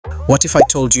What if I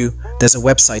told you there's a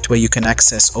website where you can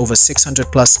access over 600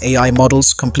 plus AI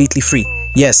models completely free?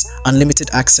 Yes, unlimited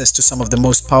access to some of the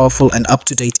most powerful and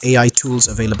up-to-date AI tools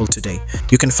available today.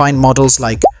 You can find models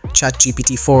like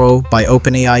ChatGPT 4o by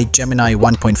OpenAI, Gemini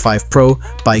 1.5 Pro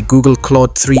by Google,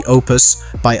 Claude Opus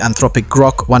by Anthropic,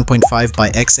 Grok 1.5 by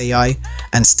XAI,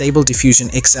 and Stable Diffusion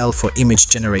XL for image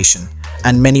generation,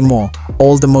 and many more,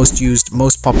 all the most used,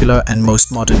 most popular, and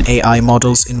most modern AI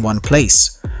models in one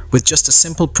place. With just a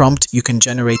simple prompt, you can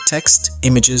generate text,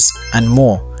 images, and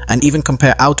more, and even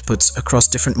compare outputs across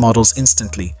different models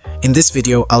instantly. In this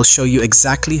video, I'll show you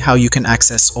exactly how you can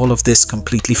access all of this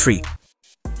completely free.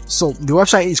 So the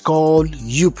website is called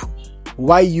Yupp,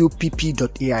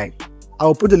 yupp.ai. I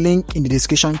will put the link in the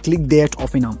description. Click there to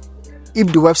open them. If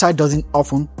the website doesn't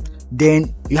open,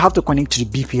 then you have to connect to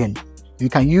the VPN. You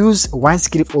can use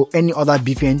OneScript or any other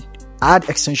VPN, add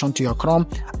extension to your Chrome,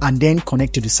 and then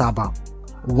connect to the server.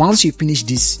 Once you finish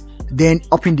this, then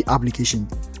open the application.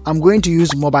 I'm going to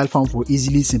use mobile phone for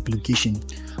easily simplification.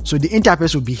 So the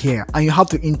interface will be here, and you have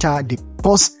to enter the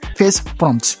first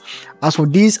prompt. As for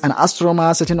this, an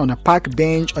astronomer sitting on a park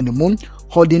bench on the moon,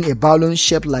 holding a balloon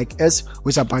shaped like S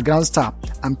with a background star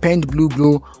and paint blue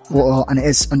glow for an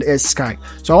S on the S sky.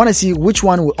 So I want to see which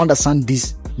one will understand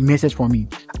this message for me,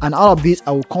 and out of this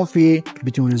I will compare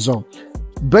between results.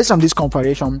 Based on this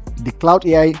comparison, the Claude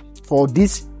AI for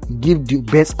this give the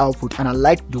best output, and I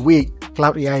like the way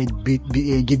Claude AI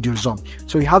give the result.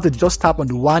 So you have to just tap on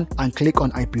the one and click on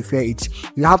I prefer it.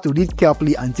 You have to read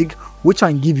carefully and think which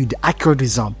one give you the accurate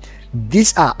result.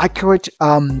 These are accurate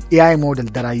AI model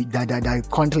that I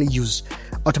currently use.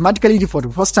 Automatically, for the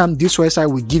first time, this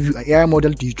website will give you an AI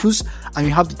model to choose, and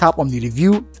you have to tap on the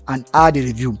review and add a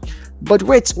review. But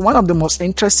wait, one of the most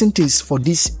interesting things for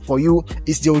you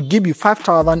is they will give you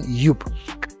 5,000 Yupp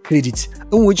credits,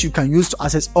 in which you can use to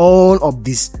access all of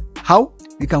this. How?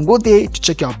 You can go there to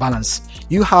check your balance.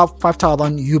 You have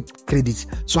 5,000 Yupp credits.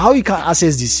 So how you can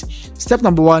access this? Step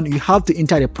number one, you have to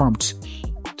enter the prompt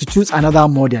to choose another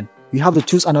model. You have to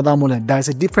choose another model. There is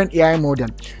a different AI model.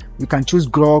 You can choose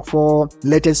Grok for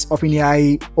latest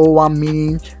OpenAI O1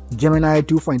 Mini, Gemini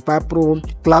 2.5 Pro,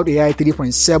 Claude AI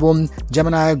 3.7,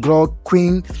 Gemini, Grok,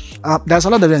 Queen. There's a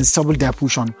lot of them several they are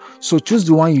push on. So choose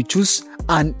the one you choose,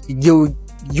 and you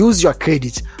use your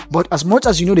credit. But as much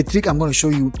as you know the trick I'm going to show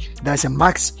you, there's a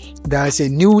max, there's a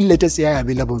new latest AI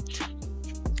available.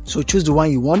 So choose the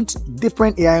one you want,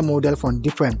 different AI model from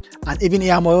different, and even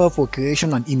AI model for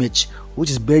creation and image, which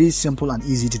is very simple and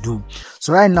easy to do.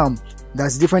 So right now,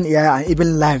 there's different AI and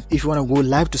even live if you want to go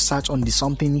live to search on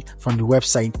something from the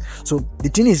website. So the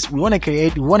thing is, we want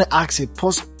to ask a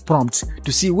post prompt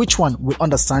to see which one will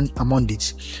understand among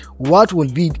it. What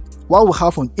will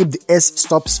happen if the S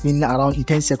stops spinning around in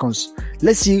 10 seconds?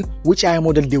 Let's see which AI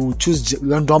model they will choose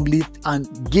randomly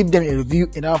and give them a review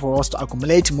in order for us to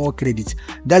accumulate more credit.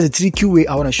 That's a tricky way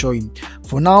I want to show you.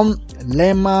 For now,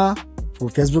 Llama for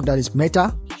Facebook, that is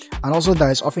Meta, and also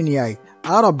there is OpenAI.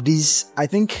 Out of these, I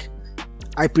think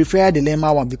I prefer the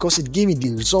Llama one because it gave me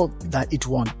the result that it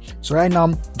won. So right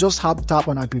now, just have to tap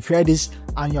on I prefer this,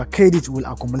 and your credit will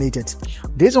accumulate it.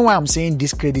 The reason why I'm saying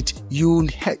this credit,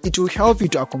 it will help you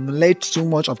to accumulate so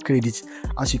much of credit,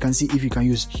 as you can see, if you can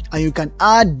use, and you can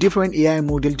add different AI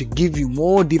model to give you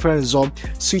more different results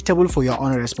suitable for your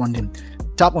own respondent.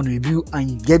 Tap on review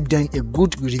and get them a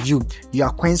good review.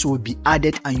 Your coins will be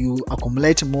added and you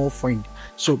accumulate more points.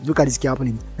 So look at this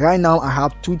carefully. Right now I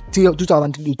have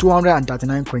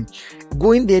 2,239 coins.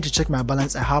 Going there to check my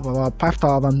balance, I have about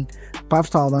 5,000.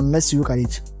 Let's look at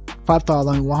it.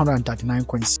 5,139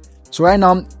 coins. So right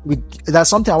now, there's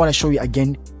something I want to show you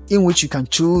again, in which you can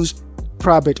choose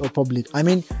private or public. I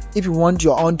mean, if you want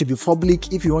your own to be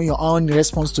public, if you want your own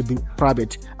response to be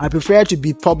private, I prefer to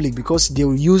be public because they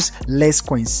will use less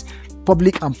coins.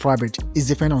 Public and private is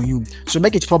depending on you. So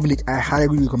make it public. I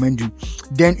highly recommend you.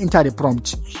 Then enter the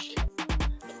prompt.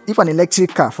 If an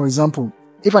electric car, for example,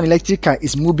 if an electric car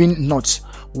is moving north,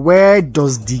 where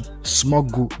does the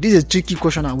smoke go? This is a tricky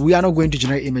question, and we are not going to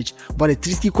generate image, but a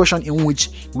tricky question in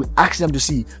which we ask them to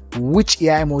see which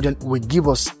AI model will give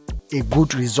us a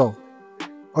good result.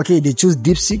 Okay, they choose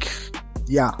Deepseek.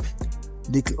 Yeah.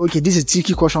 Okay, this is a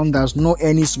tricky question. There's no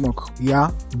any smoke. Yeah,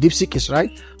 Deepseek is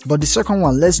right. But the second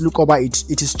one, let's look over it.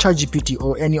 It is ChatGPT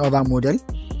or any other model.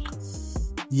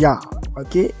 Yeah,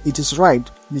 okay, it is right.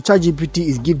 The ChatGPT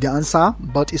is give the answer,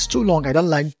 but it's too long. I don't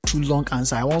like too long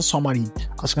answer. I want summary.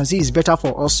 As you can see, it's better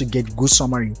for us to get good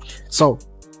summary. So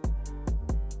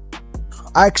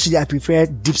actually, I prefer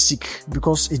Deepseek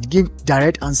because it gives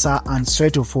direct answer and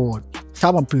straight to forward.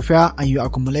 Tap on prefer and you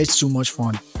accumulate so much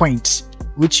fun points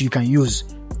which you can use.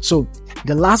 So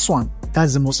the last one,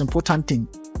 that's the most important thing.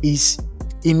 is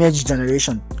image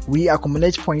generation. We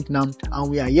accumulate point now and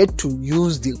we are yet to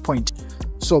use the point.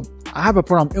 So I have a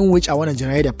program in which I want to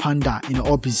generate a panda in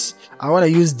Opus. I want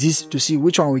to use this to see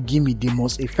which one will give me the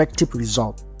most effective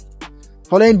result.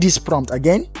 Following this prompt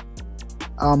again,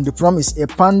 the prompt is a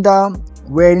panda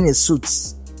wearing a suit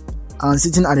and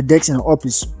sitting at the desk in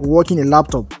Opus, working a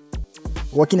laptop.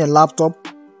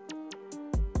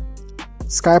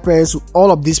 Skype, all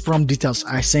of these prompt details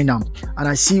I send them, and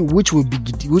I see which will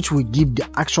give the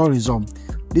actual result.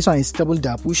 This one is stable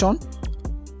diffusion,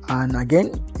 and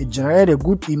again it generated a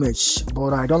good image,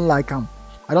 but I don't like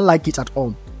it at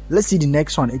all. Let's see the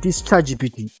next one. It is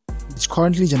ChatGPT. It's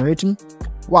currently generating.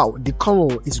 Wow, the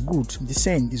color is good, the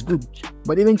scent is good,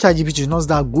 but even ChatGPT is not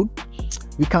that good.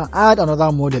 We can add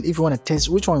another model if you want to test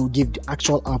which one will give the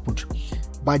actual output.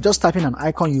 By just typing an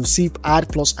icon, you see add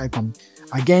plus icon.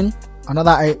 Again,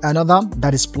 another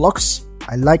that is Plux.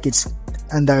 I like it.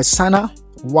 And there is Sana.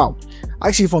 Wow,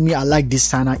 actually for me I like this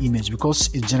Sana image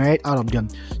because it generates out of them.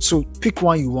 So pick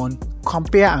one you want,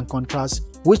 compare and contrast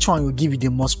which one will give you the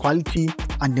most quality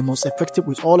and the most effective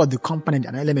with all of the component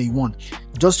and element you want.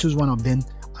 Just choose one of them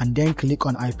and then click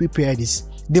on I prepare this.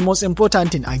 The most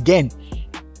important thing, again,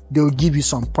 they will give you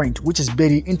some point, which is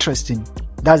very interesting.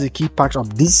 That's the key part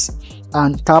of this.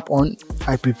 And tap on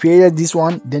I prepared this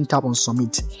one, then tap on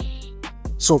submit.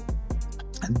 So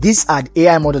these are the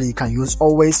AI model you can use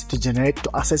always to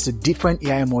access the different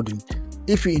AI model.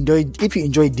 If you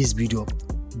enjoyed this video,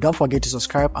 don't forget to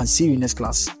subscribe and see you in next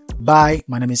class. Bye.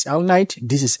 My name is Eldnight.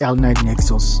 This is Eldnight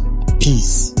Nexus.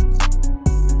 Peace.